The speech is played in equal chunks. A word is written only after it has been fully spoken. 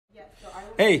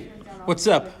Hey, what's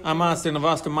up? I'm Austin of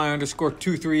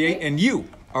AustinMeyer_238, and you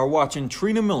are watching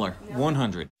Trina Miller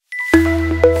 100.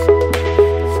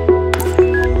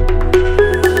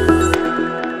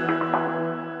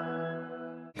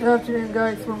 Good afternoon,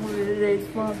 guys. Welcome to today's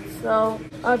vlog. So,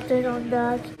 update on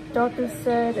that. Doctor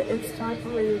said it's time for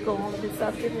me to go home this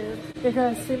afternoon. They're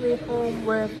gonna send me home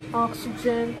with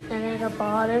oxygen and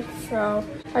antibiotics. So,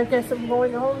 I guess I'm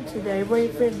going home today. What do you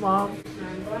think, Mom?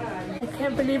 I'm glad. I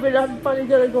can't believe it. I'm finally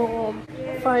gonna go home.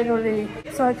 Finally.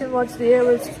 So I can watch the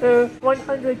Eras Tour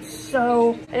 100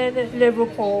 show in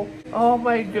Liverpool. Oh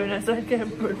my goodness, I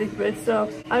can't believe it. So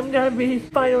I'm gonna be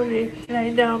finally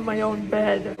laying down in my own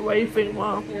bed. What do you think,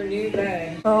 Mom? Your new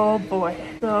bed. Oh boy.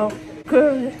 So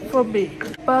good for me.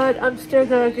 But I'm still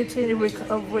gonna continue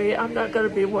recovery. I'm not gonna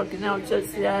be working out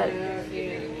just yet.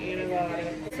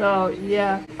 So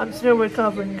yeah, I'm still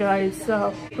recovering, guys.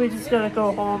 So we just gotta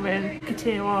go home and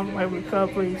continue on my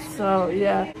recovery. So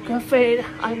yeah, good faith.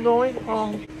 I'm going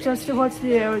home just to watch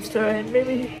the Eras Tour, and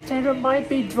maybe Taylor might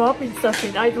be dropping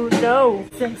something. I don't know,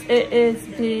 since it is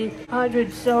the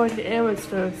 100 show in the Eras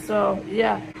Tour. So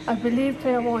yeah, I believe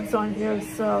Taylor's on here.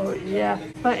 So yeah,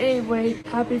 but anyway,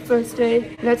 happy first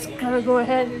day. Let's gotta go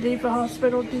ahead and leave the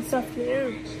hospital this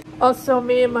afternoon. Also,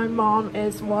 me and my mom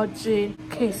is watching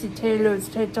Casey Taylor's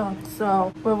TikTok,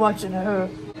 so we're watching her.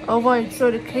 Alright, so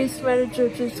the case manager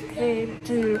just came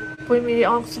to bring me the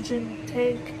oxygen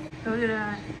tank. Look at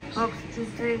that, oxygen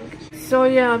tank. So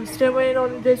yeah, I'm still waiting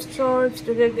on the discharge.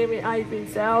 They're gonna give me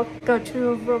IVs out. Got 2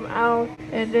 of them out.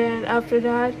 And then after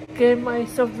that, get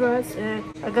myself dressed and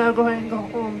I gotta go ahead and go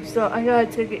home. So I gotta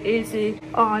take it easy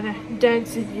on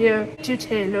dancing here to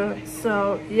Taylor.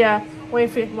 So yeah, what do you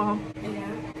think, Mom?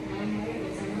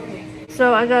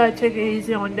 So I gotta take it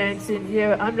easy on dancing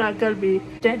here. I'm not gonna be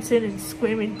dancing and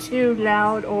screaming too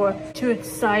loud or too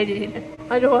exciting.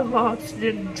 I know my mom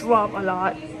didn't drop a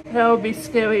lot. That would be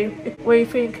scary. What do you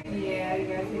think? Yeah, you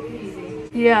gotta take it easy.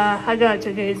 Yeah, I gotta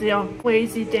take it easy on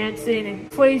crazy dancing and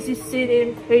crazy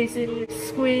singing, crazy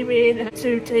screaming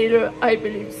to Taylor. I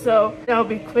believe so. That would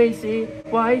be crazy,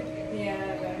 right? Yeah,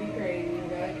 that'd be crazy. You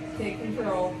gotta take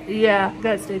control. Yeah,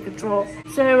 gotta take control.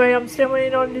 So anyway, I'm still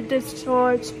waiting on the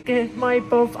discharge, get my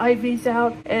both IVs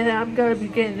out, and I'm gonna be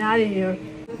getting out of here.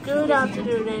 Good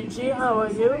afternoon, Angie. How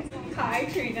are you? Hi,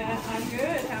 Trina. I'm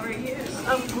good. How are you?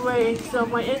 I'm great. So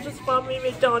my aunt bought me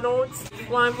McDonald's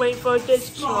while I'm waiting for a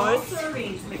discharge.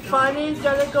 Finally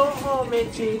gonna go home,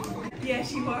 Angie.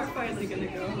 Yes, you are finally gonna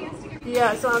go home.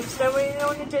 Yeah, so I'm still waiting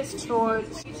on the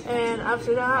discharge, and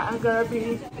after that, I'm gonna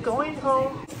be going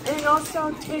home and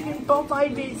also taking both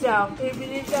IVs out. Can you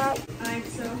believe that? I'm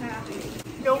so happy.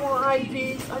 No more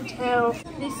IVs until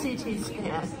the CT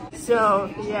scan. So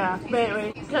yeah, but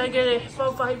anyway, gotta get it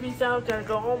both IVs out, gotta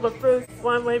go home, but first,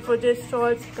 one way for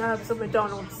discharge, gotta have some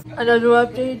McDonald's. Another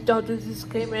update, doctor just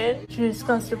came in. She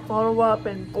discussed the follow-up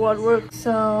and blood work.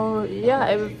 So yeah,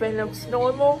 everything looks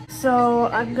normal. So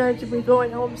I'm going to be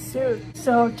going home soon.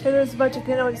 So Taylor's about to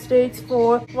get on stage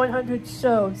for 100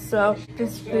 shows. So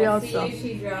this will be awesome.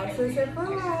 She drops a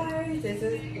surprise. This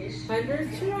is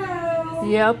 100 show.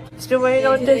 Yep, still waiting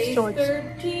on discharge.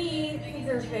 13th is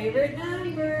her favorite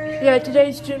number. Yeah,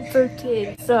 today's June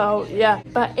 13th, so yeah.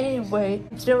 But anyway,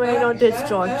 still waiting on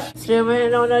discharge. Still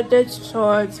waiting on a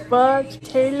discharge. But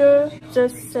Taylor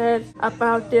just said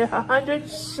about the 100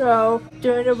 show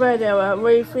during the red era. What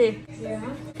do you think? Yeah.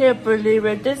 Can't believe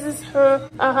it. This is her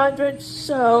 100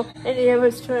 show in the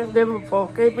Eras Tour in Liverpool.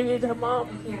 Can you believe that, Mom?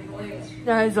 Can't believe it.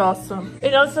 That is awesome.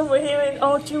 And also we're hearing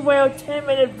All Too Well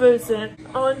 10-minute version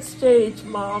on stage,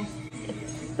 Mom.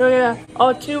 So yeah,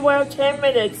 All Too Well 10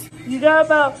 minutes. You got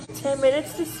about 10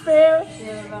 minutes to spare?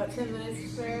 Yeah, about 10 minutes to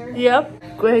spare.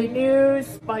 Yep. Great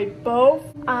news. My both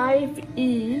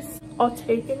IVs are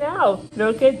taken out.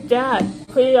 Look at that.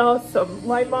 Pretty awesome.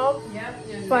 Right, Mom? Yep.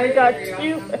 If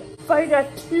I got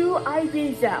two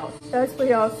IVs out. That's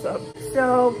pretty awesome.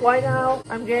 So right now,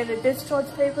 I'm getting the discharge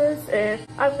papers and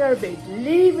I'm gonna be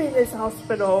leaving this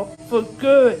hospital for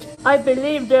good. I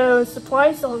believe there are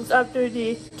surprise songs after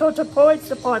the Total Poets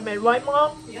department, right,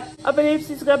 Mom? Yep. I believe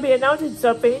she's gonna be announcing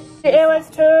something. The Eras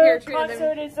Tour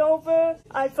concert is over.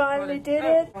 I finally did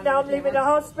it. Now I'm leaving the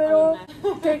hospital.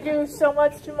 Thank you so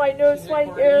much to my nurse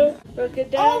right here. Look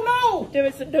at that. Oh no! There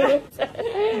is a nurse.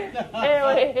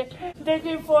 Anyway, thank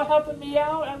you for helping me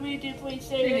out. I really did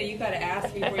appreciate Trina, it. you gotta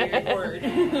ask before you record.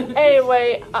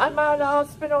 Anyway, I'm out of the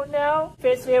hospital now.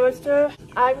 Fifth Eras Tour.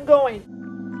 I'm going.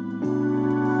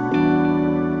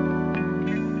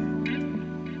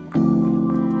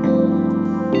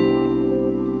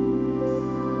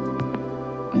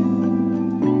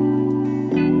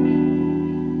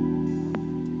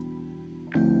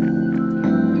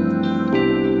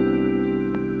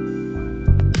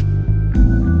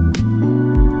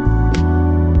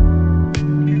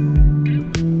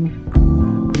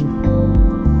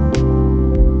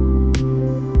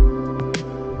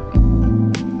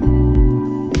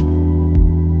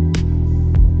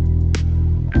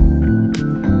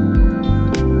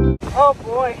 Oh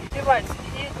boy, too much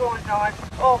heat going on.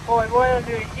 Oh boy, we're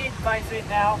under a heat advisory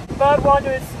now. Bob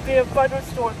wonders to be a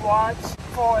thunderstorm watch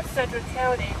for Central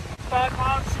County. But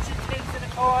Mom, she just takes in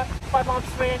the car. My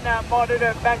mom's bringing that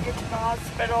monitor back into the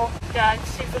hospital. Yeah,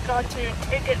 she forgot to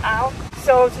take it out.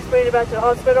 So she's bringing it back to the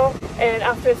hospital. And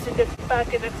after she gets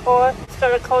back in the car, she's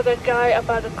gonna call that guy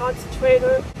about the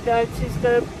concentrator that she's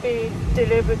gonna be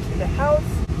delivered to the house.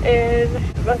 And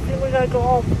I think we're gonna go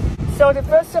home. So the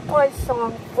first surprise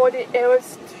song for the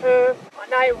Eras Tour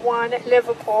Night 1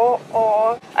 Liverpool,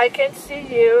 or I Can See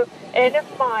You, and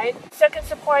mine. Second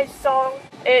surprise song,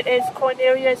 it is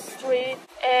Cornelia Street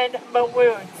and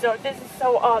Maroon. So this is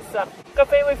so awesome. Good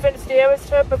thing we finished the Eras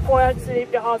Tour before I had to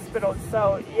leave the hospital,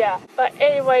 so yeah. But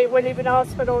anyway, we're leaving the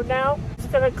hospital now.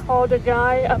 Just gonna call the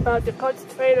guy about the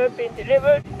concentrator being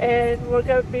delivered, and we're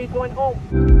gonna be going home.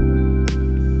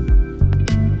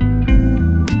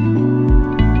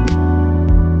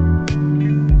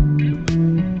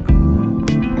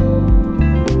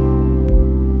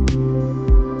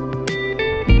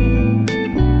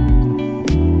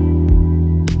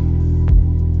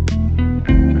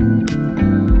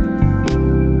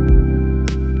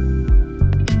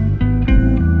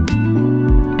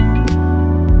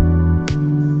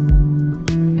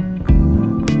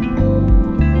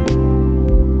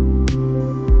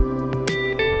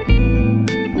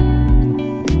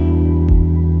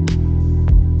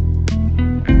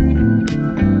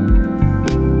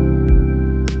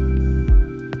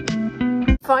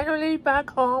 Finally back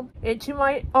home into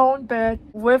my own bed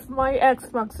with my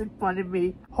Xbox in front of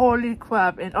me. Holy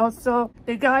crap. And also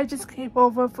the guy just came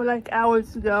over for like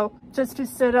hours ago just to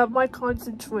set up my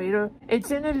concentrator.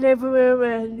 It's in the living room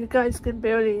and you guys can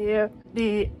barely hear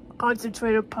the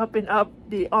concentrator pumping up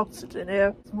the oxygen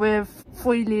air with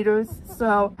 3 liters.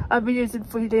 So I've been using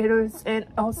 3 liters, and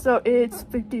also it's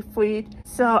 50 feet,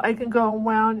 so I can go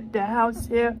around the house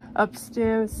here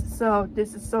upstairs. So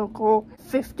this is so cool.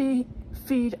 50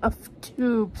 feet of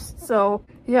tubes. So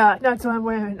yeah, that's why I'm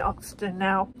wearing oxygen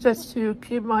now, just to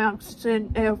keep my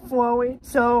oxygen air flowing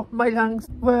so my lungs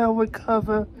will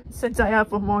recover since I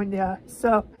have pneumonia.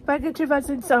 So back in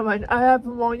 2007, I have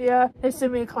pneumonia. They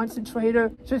sent me a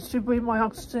concentrator just to breathe my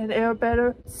oxygen air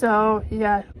better. So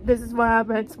yeah, this is what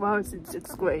happens when I was in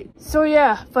 6th grade. So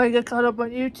yeah, if I get caught up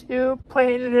on YouTube,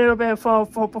 playing a little bit of Fall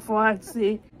before I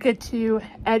actually get to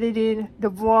editing the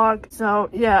vlog. So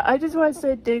yeah, I just want to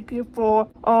say thank you for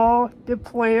all the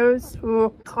players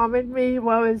who comment me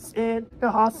while I was in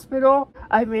the hospital.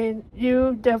 I mean,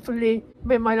 you definitely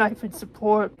made my life in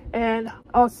support. And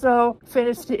also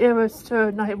finished the Eras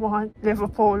Tour Night 1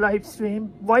 Liverpool live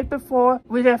stream right before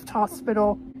we left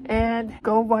hospital and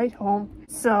go right home.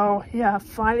 So yeah,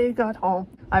 finally got home.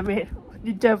 I mean,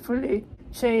 you definitely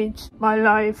changed my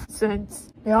life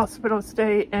since the hospital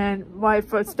stay and my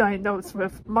first diagnosis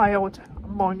with mild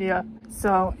pneumonia.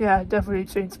 So yeah, it definitely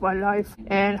changed my life,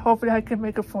 and hopefully I can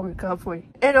make a full recovery.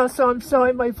 And also, I'm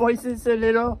sorry my voice is a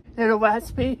little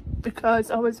raspy because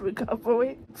I was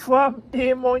recovering from the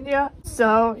pneumonia.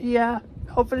 So yeah,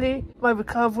 hopefully my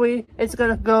recovery is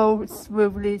gonna go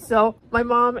smoothly. So my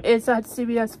mom is at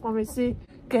CVS Pharmacy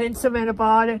getting some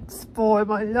antibiotics for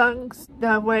my lungs.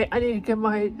 That way I need to get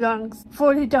my lungs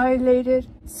fully dilated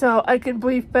so I can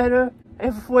breathe better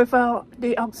if without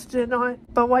the oxygen on.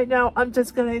 But right now I'm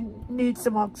just gonna need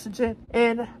some oxygen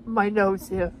in my nose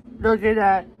here. Look at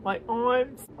that. My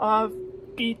arms are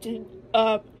beaten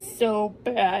up so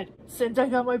bad. Since I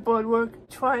got my blood work,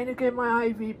 trying to get my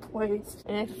IV placed,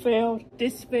 and it failed.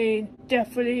 This vein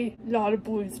definitely a lot of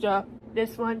bruised up.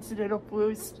 This one's a little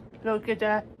bruised. Look at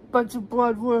that. Bunch of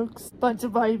blood works, bunch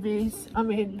of IVs. I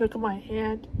mean, look at my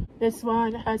hand. This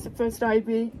one has the first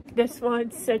IV. This one,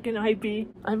 second IV.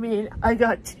 I mean, I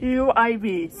got 2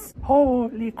 IVs.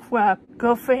 Holy crap.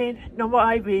 Girlfriend, no more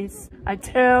IVs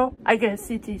until I get a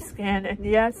CT scan. And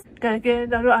yes, gotta get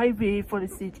another IV for the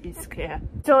CT scan.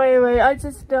 So anyway, I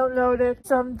just downloaded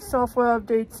some software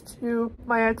updates to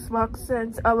my Xbox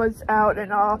since I was out in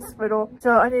the hospital.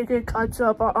 So I need to get caught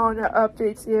up on the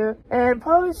updates here. And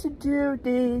probably should do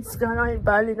the Skyline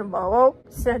Valley tomorrow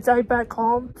since I'm back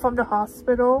home from the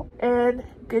hospital and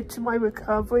get to my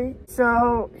recovery.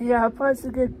 So yeah, I'll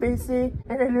probably get busy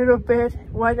in a little bit.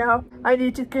 Right now, I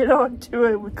need to get on to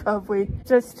a recovery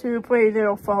just to play a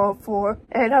little Fallout 4.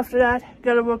 And after that,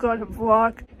 gotta work on the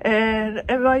vlog. And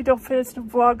if I don't finish the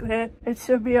vlog, then it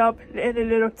should be up in a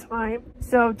little time.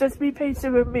 So just be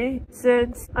patient with me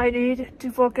since I need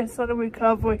to focus on the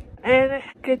recovery and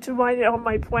get to write it on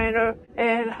my planner.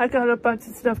 And I got a bunch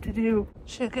of stuff to do.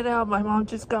 Check it out, my mom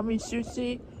just got me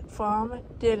sushi from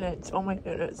Dylan's. Oh my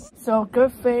goodness. So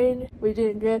good thing we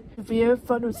didn't get a severe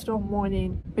thunderstorm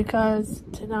warning because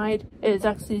tonight it's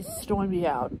actually stormy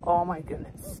out. Oh my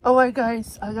goodness. Alright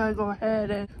guys, I gotta go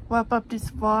ahead and wrap up this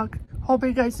vlog. Hope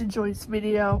you guys enjoyed this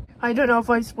video. I don't know if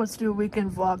I'm supposed to do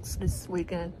weekend vlogs this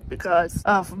weekend because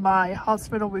of my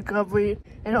hospital recovery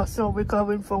and also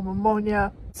recovering from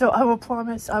pneumonia. So I will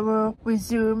promise I will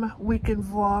resume weekend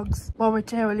vlogs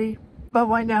momentarily. But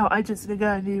right now, I just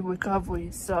need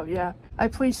recovery. So yeah, I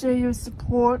appreciate your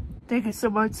support. Thank you so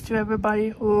much to everybody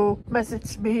who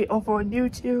messaged me over on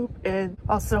YouTube and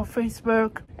also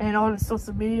Facebook and all the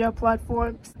social media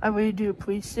platforms. I really do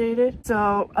appreciate it.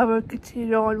 So I will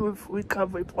continue on with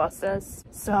recovery process.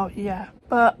 So yeah,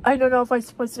 but I don't know if I'm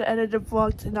supposed to edit the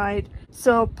vlog tonight.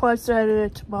 So plus I edit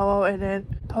it tomorrow and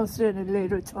then post it at a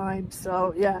later time.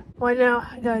 So yeah, right now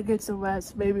I gotta get some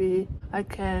rest. Maybe I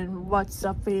can watch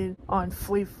something on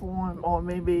Freeform or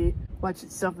maybe watch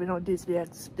something on Disney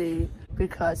XD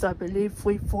because I believe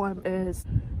Freeform is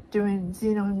doing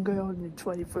Xenon Girl in the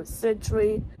 21st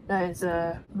Century. That is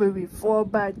a movie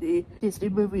fallback, the Disney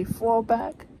movie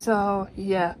fallback. So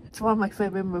yeah, it's one of my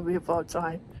favorite movies of all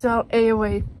time. So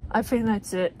anyway, I think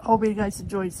that's it. Hope you guys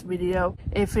enjoyed this video.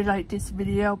 If you like this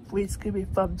video, please give me a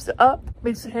thumbs up.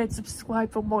 Make sure to hit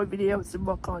subscribe for more videos and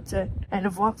more content. And the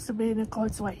vlogs will be in the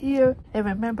cards right here. And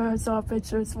remember, as our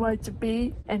adventure is right to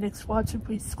be. And next watching,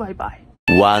 please subscribe. Bye.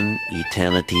 One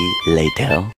eternity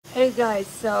later. Hey guys,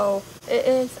 so it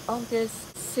is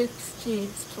August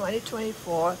 16th,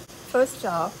 2024. First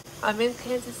off, I'm in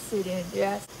Kansas City and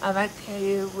yes, I'm at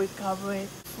KU recovering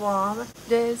from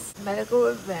this medical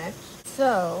event.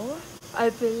 So, I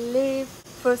believe,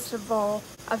 first of all,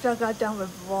 after I got done with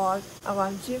vlog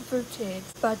around June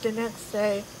 15th, but the next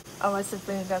day, I was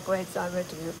feeling that great, so I went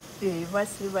to the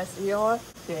rest of the yard,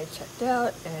 getting checked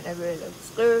out, and everything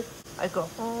looks good. I go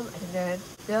home, and then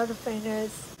the other thing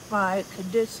is, my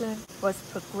condition was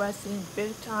progressing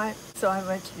big time, so I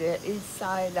went to the east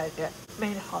side, like the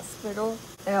main hospital,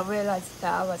 and I realized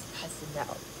that I was passing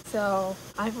out. So,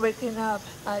 I'm waking up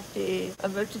at the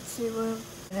emergency room,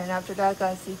 and then after that, I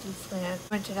got a CT scan,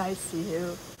 went to the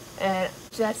ICU, and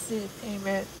Jesse came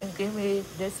in and gave me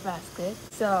this basket.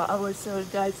 So I will show you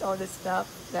guys all the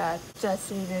stuff that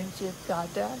Jesse and Jim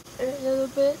got done in a little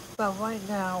bit. But right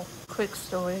now, quick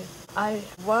story. I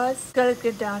was gonna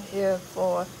get down here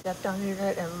for step-down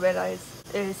unit and realized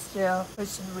it is still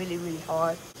pushing really, really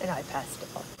hard, and I passed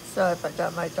out. Sorry about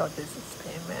that, my doctor just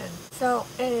came in. So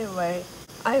anyway,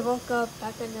 I woke up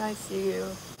back in the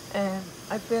ICU, and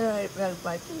I feel like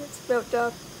my fluids built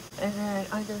up, and then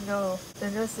I don't know,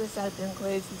 the nurses acting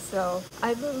crazy, so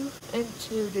I moved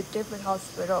into the different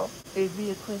hospital, the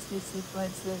Via Christi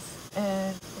sequences,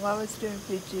 and while I was doing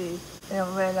PG, and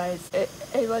I realized it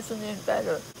wasn't getting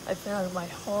better. I felt like my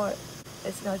heart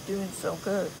is not doing so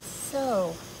good.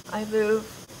 So I moved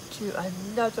to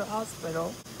another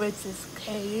hospital, which is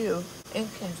KU in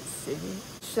Kansas City.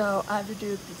 So I have to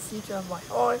do a procedure on my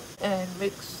heart and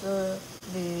make sure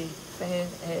the fan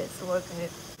is working.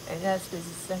 And that's the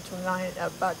central line. I'm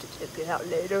about to take it out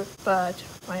later. But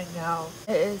right now,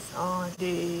 it is on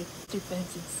the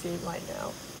defensive seat right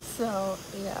now. So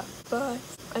yeah, but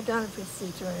I done a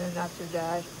procedure, and after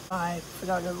that, my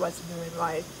flutter wasn't doing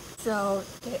right. So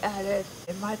they added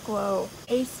a micro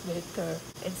pacemaker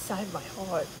inside my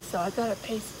heart. So I got a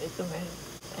pacemaker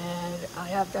in, and I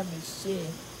have that machine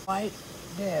right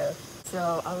there.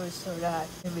 So I will show that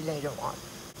maybe later on.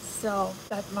 So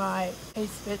got my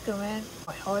pacemaker in,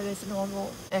 my heart is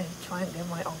normal, and trying to get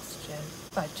my oxygen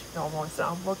back to normal. So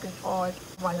I'm working hard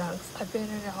on my lungs. I've been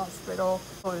in the hospital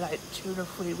for like 2 to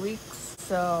 3 weeks.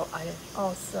 So I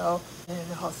also been in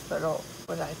the hospital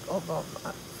for like over a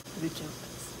month, 3 2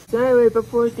 weeks. So anyway,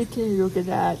 before we continue, look at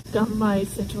that. Got my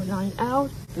central line out.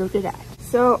 Look at that.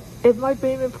 So if my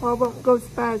breathing problem goes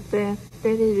bad, then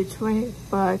they need to train.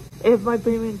 But if my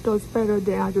breathing goes better,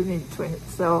 then I don't need to train.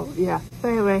 So yeah. But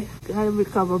anyway, gotta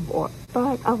recover more.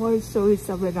 But I want to show you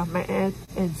something on my end.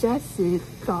 And Jesse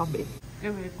called me.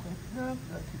 Give me a quick look.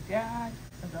 Look at that.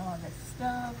 Look at all that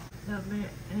stuff.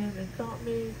 And they called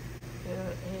me.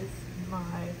 Here is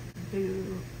my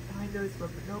new binders for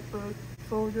the notebook,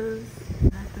 folders,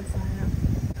 necklace item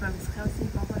from Kelsey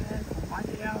Bobblehead from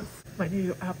White House. My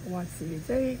new Apple Watch Series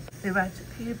 8, the ratchet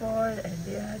keyboard, and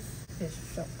yes, this is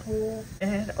so cool.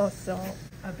 And also,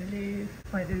 I believe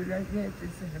my new luggage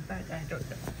is in the back. I don't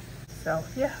know. So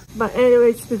yeah. But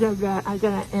anyway, speaking of that, I'm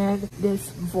gonna end this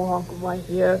vlog right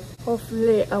here.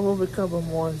 Hopefully I will recover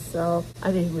more, so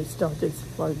I need to restart this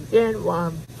vlog again while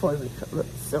I'm fully recovered.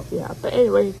 So yeah, but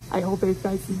anyway, I hope you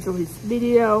guys enjoyed this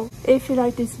video. If you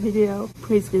like this video,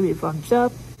 please give me a thumbs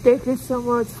up. Thank you so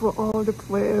much for all the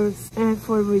prayers and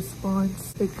for the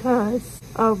response because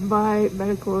of my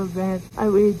medical event. I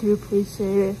really do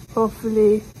appreciate it.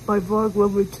 Hopefully my vlog will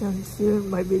return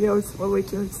soon. My videos will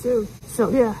return soon. So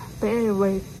yeah, but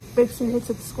anyway, make sure to hit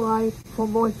subscribe for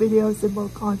more videos and more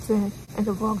content. And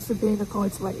the vlogs will be in the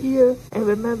cards right here. And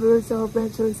remember, it's our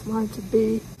adventures want to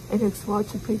be. And next watch,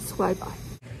 please subscribe. Bye.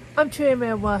 I'm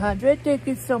TrinaMiller100. Thank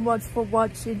you so much for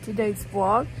watching today's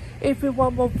vlog. If you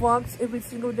want more vlogs every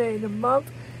single day in the month,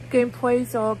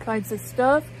 gameplays, all kinds of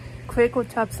stuff, click or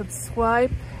tap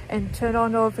subscribe and turn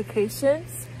on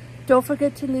notifications. Don't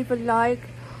forget to leave a like.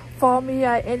 Follow me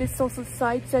at any social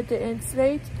sites at the end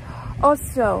slate.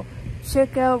 Also,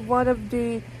 check out one of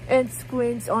the end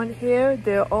screens on here.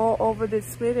 They're all over the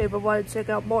screen if you want to check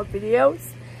out more videos.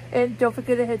 And don't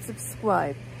forget to hit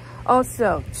subscribe.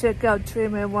 Also, check out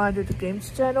TrinaMiller100 the Games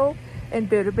channel and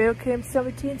Bear Cam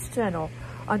 17's channel.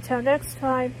 Until next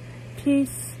time,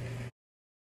 peace.